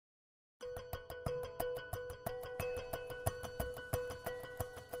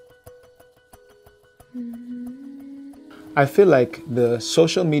I feel like the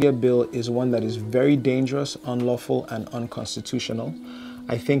social media bill is one that is very dangerous, unlawful, and unconstitutional.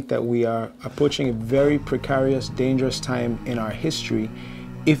 I think that we are approaching a very precarious, dangerous time in our history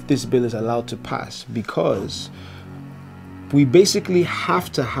if this bill is allowed to pass, because we basically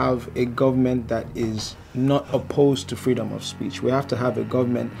have to have a government that is not opposed to freedom of speech. We have to have a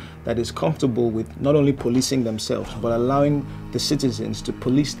government that is comfortable with not only policing themselves, but allowing the citizens to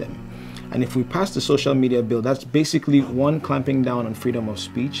police them. And if we pass the social media bill, that's basically one, clamping down on freedom of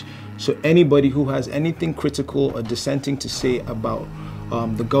speech. So anybody who has anything critical or dissenting to say about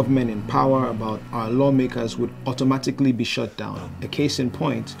the government in power, about our lawmakers, would automatically be shut down. A case in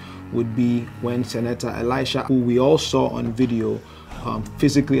point would be when Senator Elisha, who we all saw on video,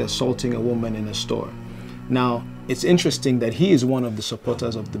 physically assaulting a woman in a store. Now, it's interesting that he is one of the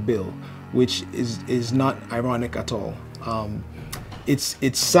supporters of the bill, which is not ironic at all.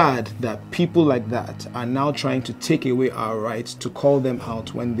 It's sad that people like that are now trying to take away our rights to call them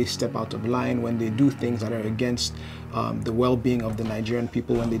out when they step out of line, when they do things that are against the well-being of the Nigerian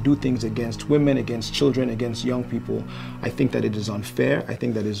people, when they do things against women, against children, against young people. I think that it is unfair. I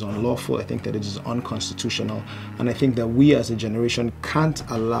think that it is unlawful. I think that it is unconstitutional. And I think that we as a generation can't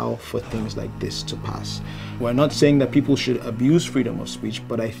allow for things like this to pass. We're not saying that people should abuse freedom of speech,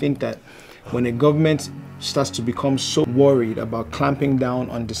 but I think that when a government starts to become so worried about clamping down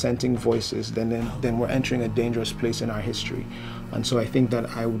on dissenting voices, then we're entering a dangerous place in our history. And so I think that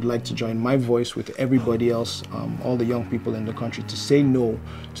I would like to join my voice with everybody else, all the young people in the country, to say no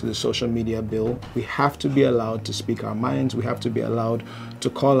to the social media bill. We have to be allowed to speak our minds. We have to be allowed to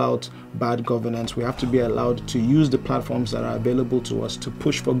call out bad governance. We have to be allowed to use the platforms that are available to us to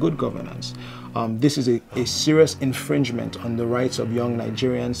push for good governance. This is a serious infringement on the rights of young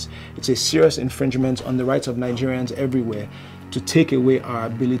Nigerians. It's a serious infringement on the rights of Nigerians everywhere to take away our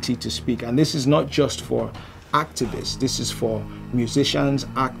ability to speak. And this is not just for activists. This is for musicians,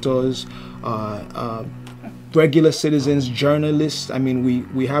 actors, regular citizens, journalists. I mean,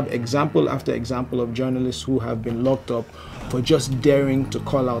 we have example after example of journalists who have been locked up for just daring to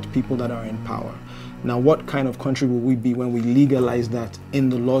call out people that are in power. Now, what kind of country will we be when we legalize that in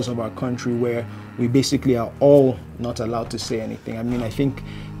the laws of our country, where we basically are all not allowed to say anything? I mean, I think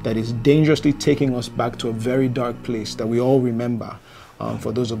that is dangerously taking us back to a very dark place that we all remember,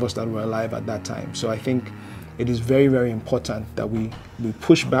 for those of us that were alive at that time. So I think it is very, very important that we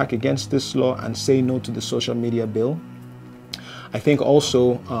push back against this law and say no to the social media bill. I think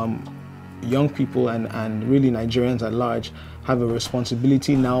also young people and really Nigerians at large have a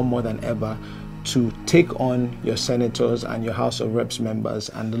responsibility now more than ever to take on your senators and your House of Reps members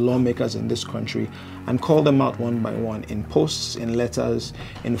and the lawmakers in this country and call them out one by one in posts, in letters,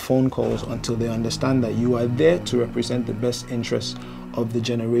 in phone calls, until they understand that you are there to represent the best interests of the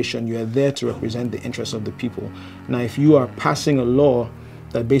generation. You are there to represent the interests of the people. Now, if you are passing a law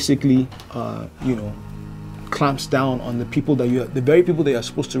that basically, clamps down on the people that the very people that you're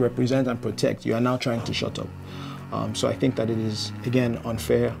supposed to represent and protect, you are now trying to shut up. So I think that it is, again,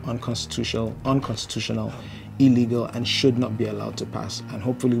 unfair, unconstitutional, illegal, and should not be allowed to pass. And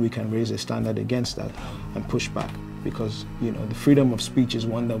hopefully we can raise a standard against that and push back, because, the freedom of speech is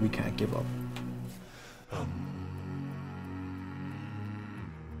one that we can't give up.